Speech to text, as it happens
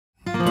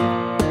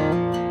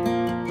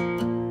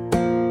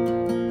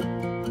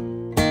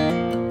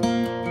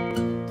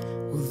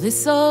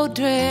this old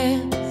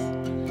dress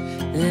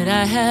that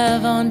I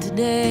have on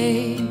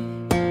today.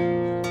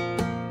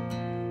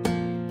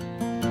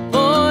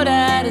 Bought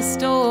at a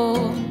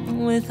store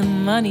with the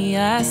money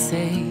I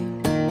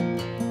saved.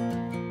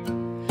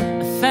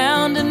 I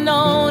found a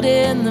note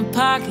in the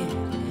pocket,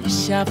 a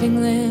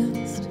shopping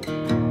list.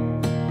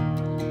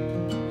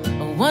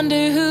 I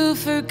wonder who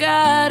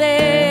forgot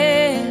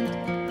it,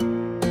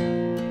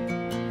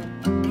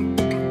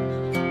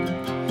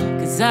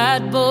 'cause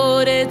I'd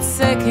bought it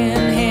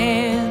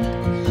secondhand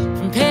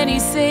from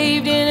pennies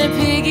saved in a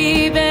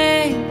piggy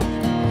bank.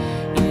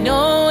 You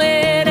know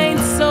it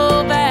ain't so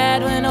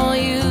bad when all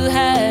you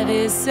have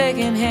is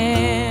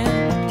secondhand.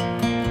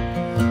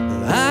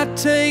 I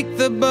take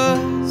the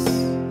bus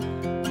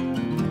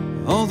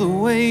all the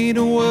way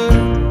to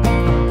work,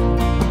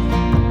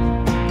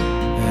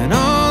 and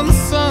on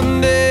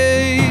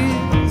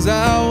Sundays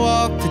I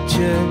walk to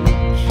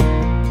church.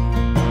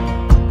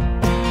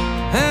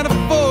 Had a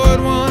Ford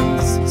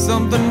once,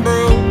 something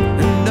broke,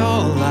 and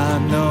all I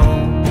know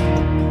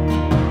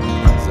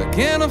is I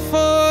can't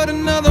afford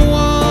another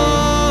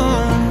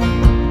one,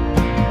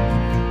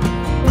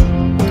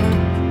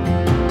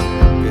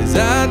 'cause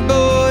I'd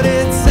bought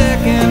it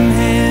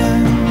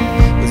secondhand.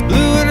 Was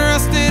blue and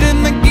rusted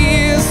and the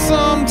gears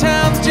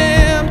sometimes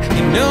jammed.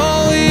 You know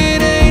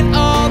it ain't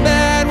all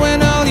bad when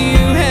all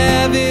you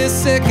have is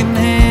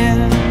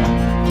secondhand.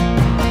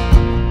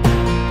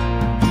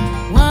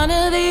 One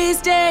of these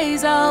days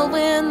I'll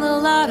win the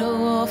lotto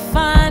or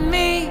find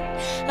me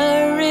a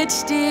rich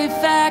de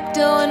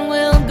facto, and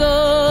we'll go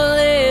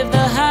live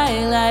the high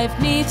life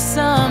 'neath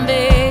some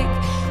big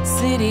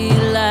city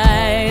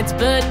lights.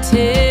 But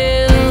till